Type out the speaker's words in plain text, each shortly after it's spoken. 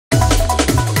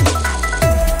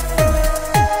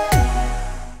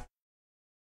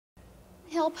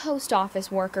detail post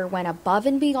office worker went above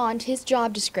and beyond his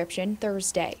job description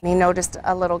Thursday. He noticed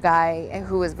a little guy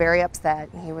who was very upset,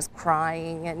 and he was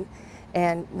crying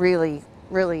and really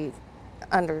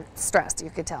under stress, you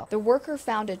could tell. The worker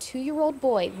found a 2-year-old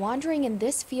boy wandering in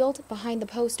this field behind the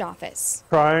post office.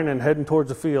 Crying and heading towards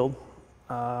the field,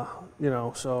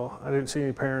 so I didn't see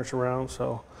any parents around,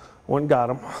 so I went and got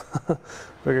him.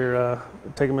 Figure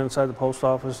take him inside the post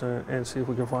office and see if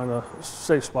we can find a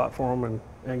safe spot for him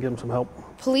and give him some help.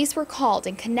 Police were called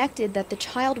and connected that the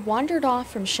child wandered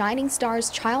off from Shining Stars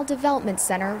Child Development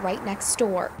Center right next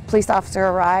door. Police officer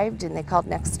arrived and they called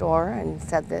next door and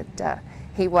said that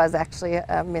he was actually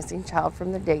a missing child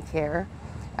from the daycare.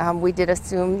 We did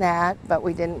assume that, but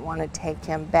we didn't want to take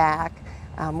him back.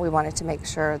 We wanted to make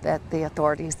sure that the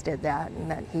authorities did that and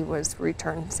that he was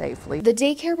returned safely. The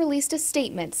daycare released a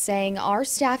statement saying, "Our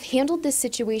staff handled this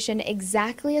situation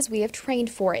exactly as we have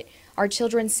trained for it. Our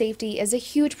children's safety is a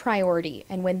huge priority,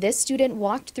 and when this student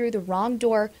walked through the wrong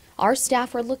door, our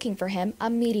staff were looking for him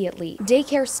immediately."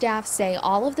 Daycare staff say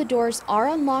all of the doors are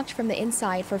unlocked from the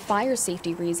inside for fire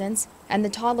safety reasons, and the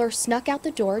toddler snuck out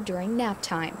the door during nap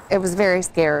time. It was very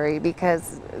scary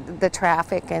because the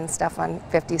traffic and stuff on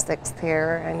 56th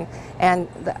here, and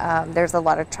there's a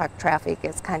lot of truck traffic.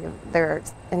 It's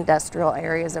there's industrial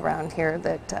areas around here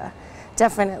that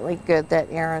definitely good that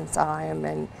Aaron saw him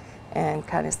and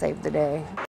kind of saved the day.